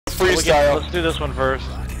freestyle. Let's do this one first.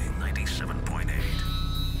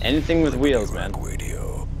 Anything with wheels, man. Now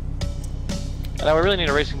we really need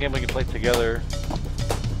a racing game we can play together.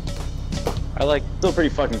 I like. Still pretty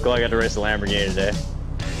fucking cool. I got to race a Lamborghini today.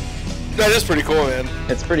 That is pretty cool, man.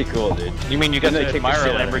 It's pretty cool, dude. You mean you got Didn't to they kick the admire a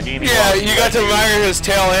shit out of me? Lamborghini? Yeah, you got to admire his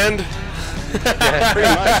tail end. Yeah, pretty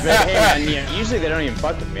much. But hey, man, you know, usually they don't even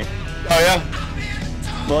fuck with me. Oh yeah.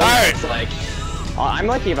 Well, Alright. it's like, I'm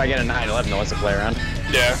lucky if I get a 911 that wants to play around.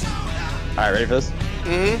 Yeah. Alright, ready for this?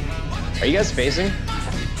 Mm-hmm. Are you guys facing?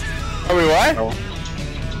 Are we what? Oh.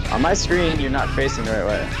 On my screen, you're not facing the right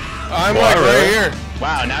way. I'm like right here.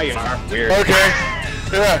 Wow, now you are. Weird. Okay.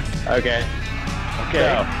 Yeah. Okay.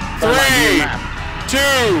 Okay. So, 3, 2,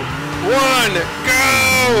 1,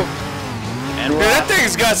 go! and we're Dude, that off.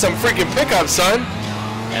 thing's got some freaking pickup, son.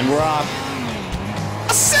 And we're off.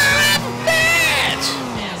 Son of a bitch!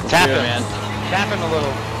 Tap Do it, him, man. Tap him a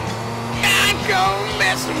little. I go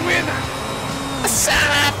messing with her. Son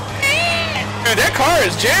of a bitch! Dude, that car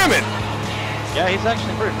is jamming. Yeah, he's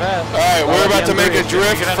actually pretty fast. Alright, we're about to make a drift You're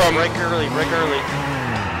gonna have from... to brake early,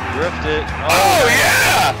 Drift it. Oh,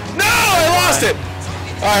 yeah! No, I lost it!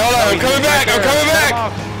 Alright, hold on, I'm coming back, I'm coming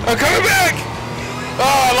back! I'm coming back! Oh,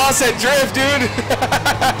 I lost that drift, dude!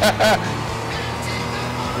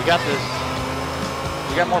 We got this.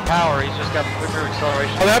 We got more power. He's just got quicker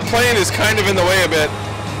acceleration. Oh, that plane is kind of in the way a bit.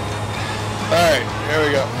 Alright, here we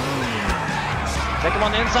go. Take him on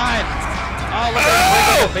the inside. Oh, look at him brake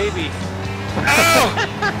like a baby. Oh!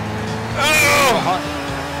 Oh!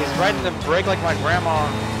 He's riding the brake like my grandma.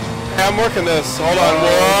 Yeah, I'm working this. Hold on.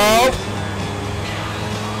 Whoa!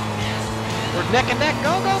 We're neck and neck.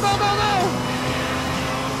 Go, go, go, go, go!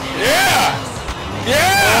 Yeah!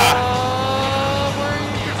 Yeah! Where are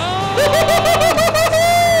you?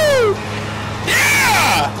 Oh!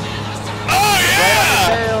 Yeah! Oh,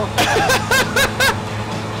 yeah!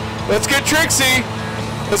 Let's get Trixie!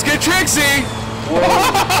 Let's get Trixie!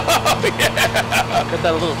 Oh, yeah! Got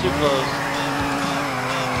that a little too close.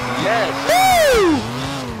 Yes! Woo!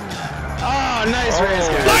 Oh, nice race,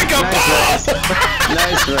 guys. Like a nice boss! race.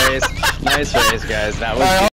 Nice race. Nice race, guys. That was